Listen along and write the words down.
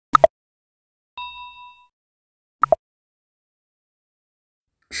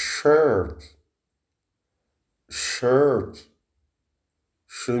shirt, shirt,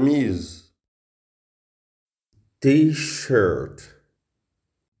 chemise, t-shirt,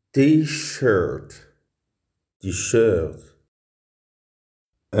 t-shirt, t-shirt,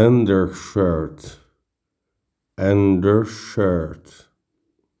 undershirt, undershirt,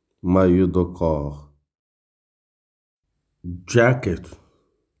 maillot de corps, jacket,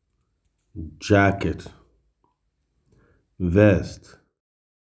 jacket, veste,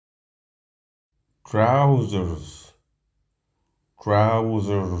 trousers,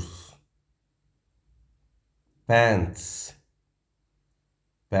 trousers, pants,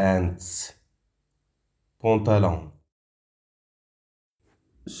 pants, pantalon,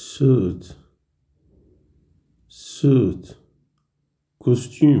 suit, suit,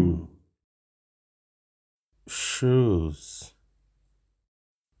 costume, shoes,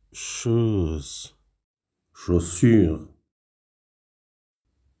 shoes, chaussures,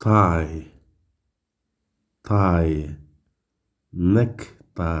 tie, tie,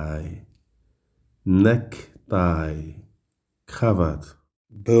 necktie, necktie, cravate,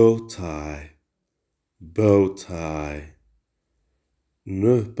 bow tie, bow tie,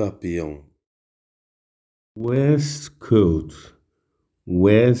 nœud papillon, waistcoat,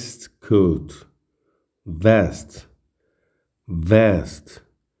 waistcoat, veste, veste,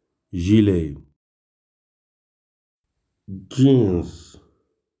 gilet, jeans,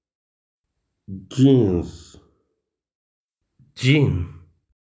 jeans, jean,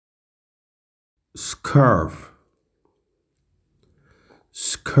 scarf,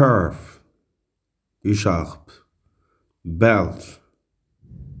 scarf, écharpe, belt,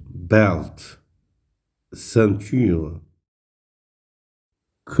 belt, ceinture,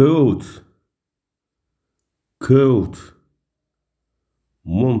 coat, coat,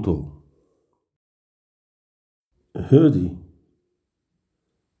 manteau, hoodie,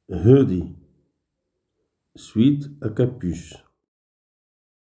 hoodie, suite à capuche,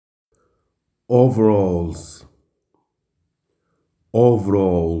 overalls,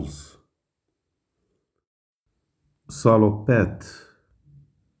 overalls, salopette,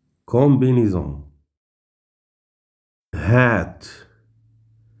 combinaison, hat,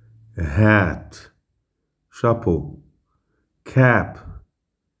 hat, chapeau, cap,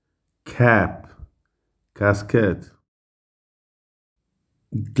 cap, casquette,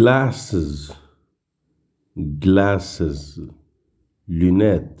 glasses, glasses,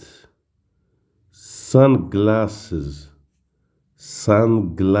 lunettes, sunglasses,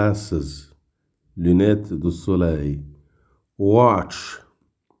 sunglasses, lunettes de soleil, watch,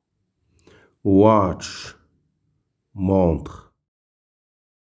 watch, montre,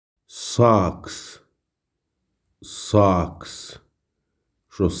 socks, socks,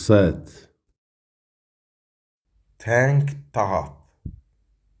 chaussettes, tank top,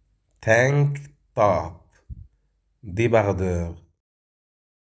 tank top, débardeur,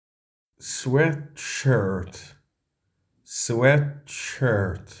 sweatshirt,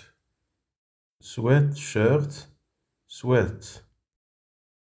 sweatshirt, sweatshirt, sweat,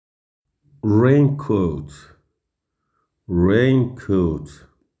 raincoat, raincoat,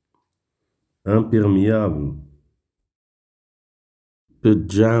 imperméable,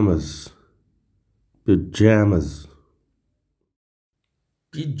 pajamas, pajamas,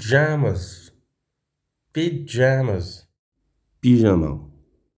 pyjamas, pyjamas, pyjama,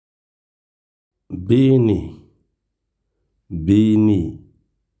 beanie, beanie,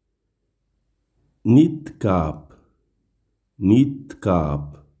 knit cap,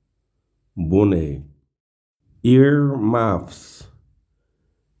 bonnet, earmuffs,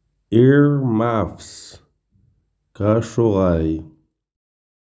 earmuffs, cache-oreille,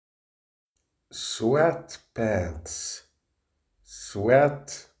 sweatpants,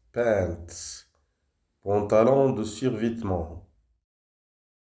 sweatpants, pantalon de survêtement,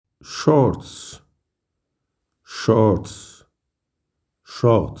 shorts, shorts,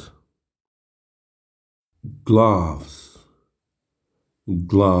 short, gloves,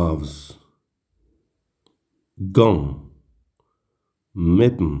 gloves, gants,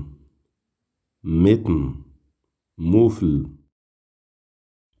 mitten, mitten, muffel,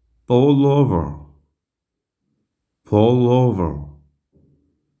 pullover, pullover,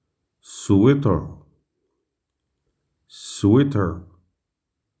 sweater, sweater,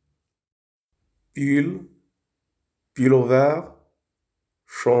 pull, pullover,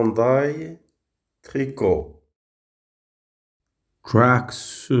 chandail, tricot,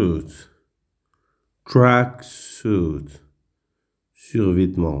 tracksuit, tracksuit,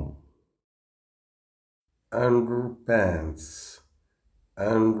 survêtement, underpants,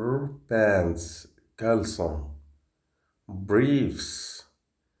 underpants, caleçon, briefs,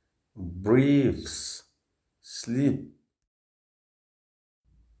 briefs, slip,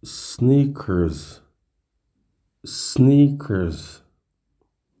 sneakers, sneakers,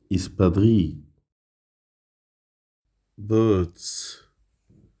 espadrilles, boots,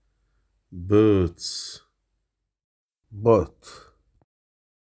 boots, boot,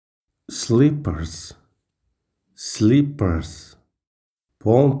 slippers, slippers,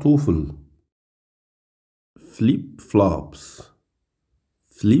 pantoufle, flip-flops,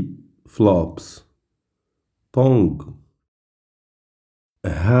 flip-flops, tongue,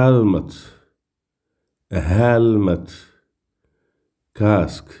 helmet, helmet,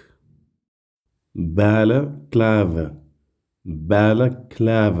 casque, balaclava,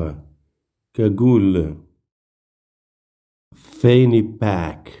 balaclava, cagoule, fanny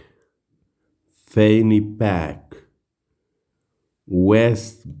pack, fanny pack,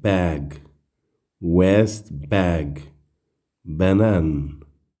 waist bag, waist bag, banane,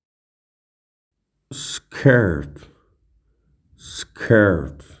 skirt,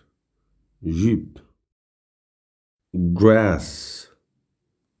 skirt, jupe, dress,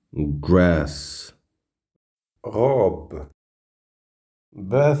 dress, robe,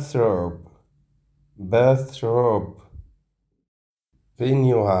 bathrobe, bathrobe,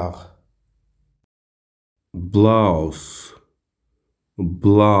 peignoir, blouse,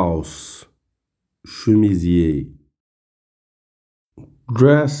 blouse, chemisier,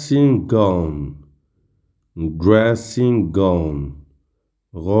 dressing gown, dressing gown,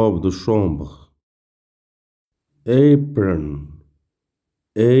 robe de chambre, apron,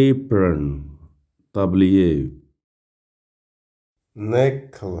 apron, tablier,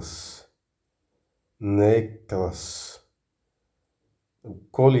 necklace, necklace,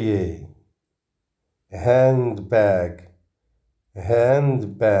 collier, handbag,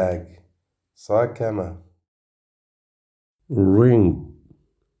 handbag, sac à main, ring,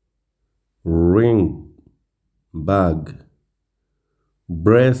 ring, bag,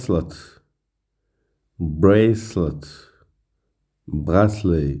 bracelet, bracelet,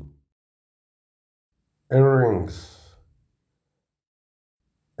 bracelet, earrings,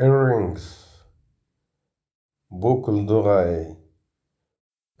 earrings, boucle d'oreille,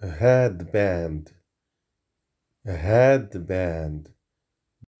 headband, headband,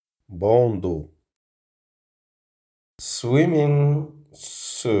 bandeau, swimming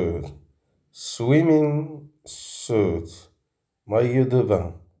suit, swimming suit, maillot de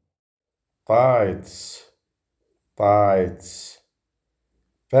bain, tights, tights,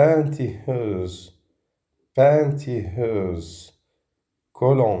 pantyhose, pantyhose,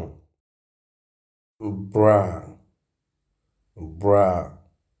 collant, bra, bra,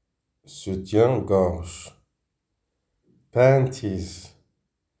 soutien-gorge, panties,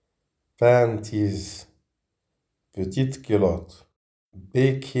 panties, petite culotte,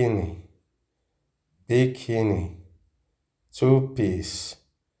 bikini, bikini, two-piece,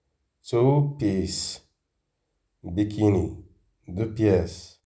 two-piece, bikini, 2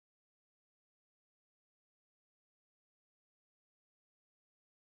 pièces.